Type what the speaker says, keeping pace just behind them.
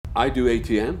I do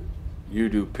ATM, you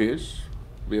do Pierce.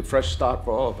 It'll be a fresh start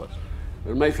for all of us.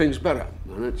 It'll make things better,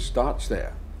 and it starts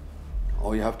there.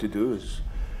 All you have to do is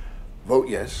vote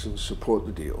yes and support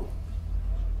the deal.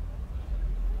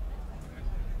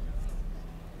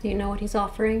 Do you know what he's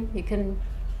offering? You can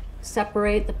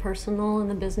separate the personal and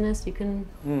the business. You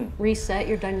can reset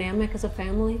your dynamic as a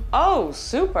family. Oh,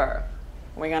 super.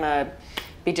 We're gonna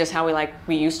be just how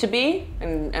we used to be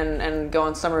and go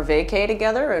on summer vacay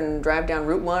together and drive down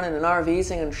Route 1 in an RV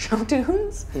singing show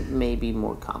tunes? It may be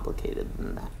more complicated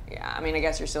than that. Yeah, I mean, I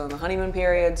guess you're still in the honeymoon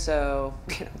period, so,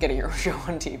 getting your own show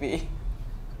on TV.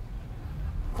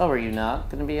 Oh, are you not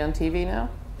gonna be on TV now?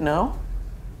 No?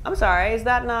 I'm sorry, is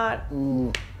that not...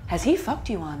 Has he fucked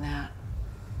you on that?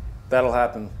 That'll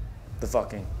happen. The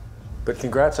fucking. But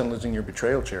congrats on losing your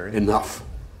betrayal, Cherry. Enough.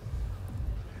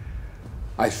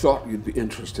 I thought you'd be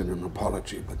interested in an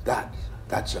apology, but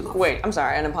that's enough. Wait, I'm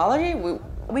sorry, an apology?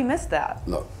 We missed that.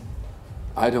 Look,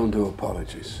 I don't do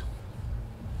apologies.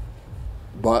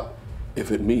 But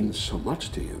if it means so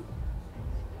much to you,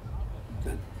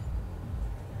 then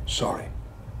sorry.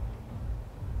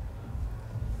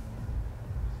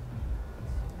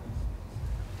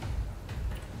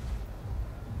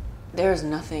 There's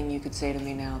nothing you could say to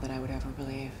me now that I would ever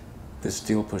believe. This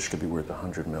deal push could be worth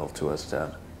 $100 million to us,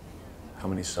 Dad. How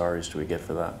many sorries do we get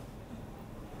for that?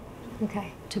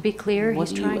 Okay, to be clear, What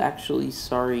he's are trying... you actually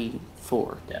sorry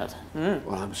for, Dad?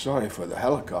 Well, I'm sorry for the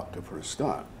helicopter for a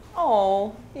start.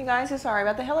 Oh, you guys are sorry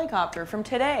about the helicopter from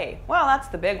today. Well, that's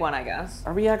the big one, I guess.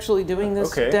 Are we actually doing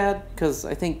this, Okay. Dad? Because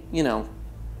I think,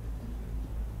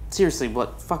 seriously,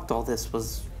 what fucked all this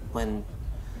was when...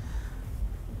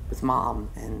 with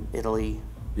Mom in Italy.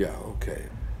 Yeah, okay.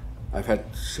 I've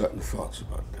had certain thoughts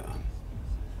about that.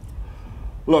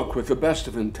 Look, with the best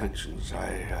of intentions,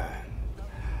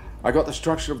 I got the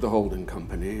structure of the holding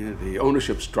company, the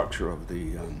ownership structure of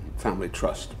the family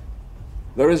trust.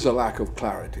 There is a lack of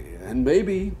clarity, and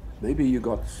maybe you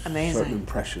got certain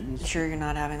impressions. Sure you're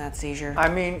not having that seizure? I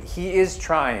mean, he is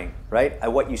trying, right?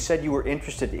 What you said you were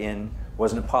interested in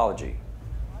was an apology.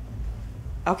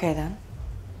 Okay, then.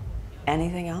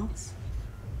 Anything else?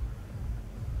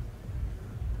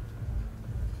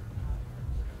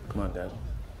 Come on, Dad.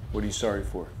 What are you sorry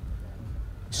for?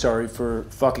 Sorry for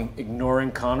fucking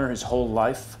ignoring Connor his whole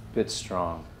life? Bit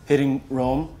strong. Hitting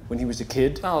Rome when he was a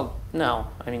kid? Oh, no.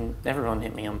 I mean, everyone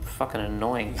hit me. I'm fucking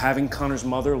annoying. Having Connor's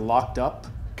mother locked up?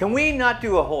 Can we not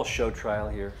do a whole show trial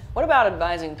here? What about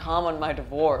advising Tom on my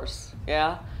divorce?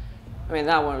 Yeah? I mean,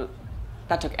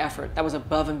 that took effort. That was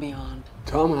above and beyond.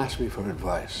 Tom asked me for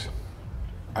advice.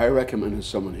 I recommended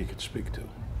someone he could speak to.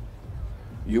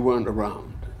 You weren't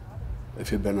around.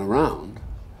 If you'd been around,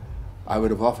 I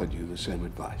would have offered you the same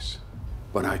advice.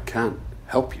 But I can't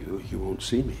help you. You won't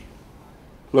see me.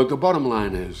 Look, the bottom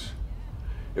line is,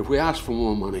 if we ask for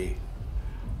more money,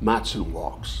 Mattson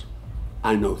walks.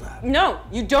 I know that. No,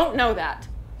 you don't know that.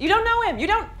 You don't know him. You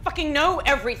don't fucking know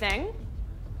everything.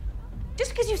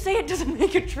 Just because you say it doesn't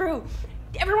make it true.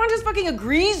 Everyone just fucking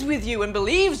agrees with you and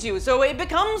believes you, so it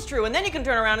becomes true. And then you can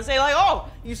turn around and say, like, oh,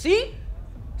 you see?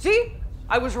 See?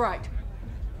 I was right.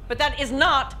 But that is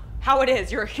not how it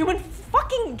is. You're a human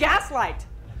fucking gaslight.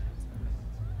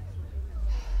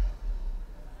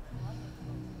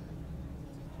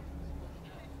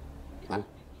 Huh?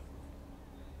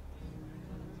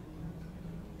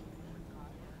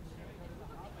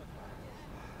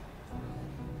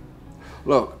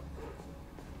 Look,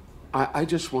 I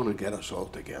just want to get us all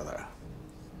together.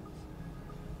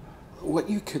 What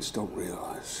you kids don't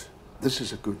realize, this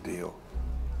is a good deal.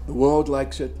 The world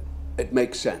likes it. It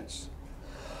makes sense.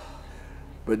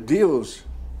 But deals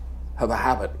have a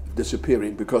habit of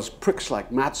disappearing because pricks like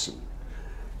Mattson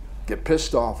get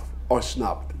pissed off or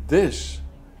snubbed. This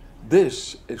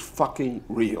is fucking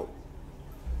real.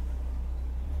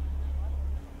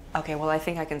 Okay, well, I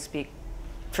think I can speak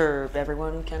for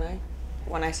everyone, can I?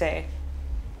 When I say,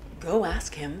 go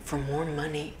ask him for more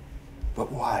money.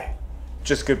 But why?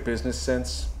 Just good business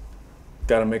sense.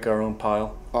 Gotta make our own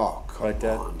pile. Oh, come Right,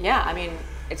 Dad? on. Yeah, I mean,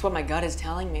 it's what my gut is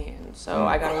telling me, and so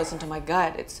I gotta listen to my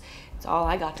gut. It's all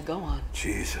I got to go on.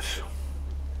 Jesus.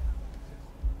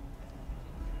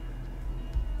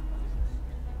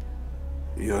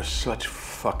 You're such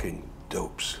fucking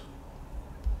dopes.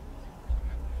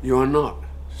 You are not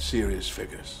serious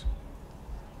figures.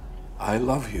 I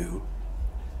love you,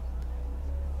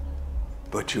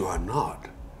 but you are not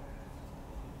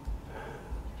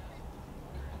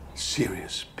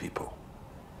serious people.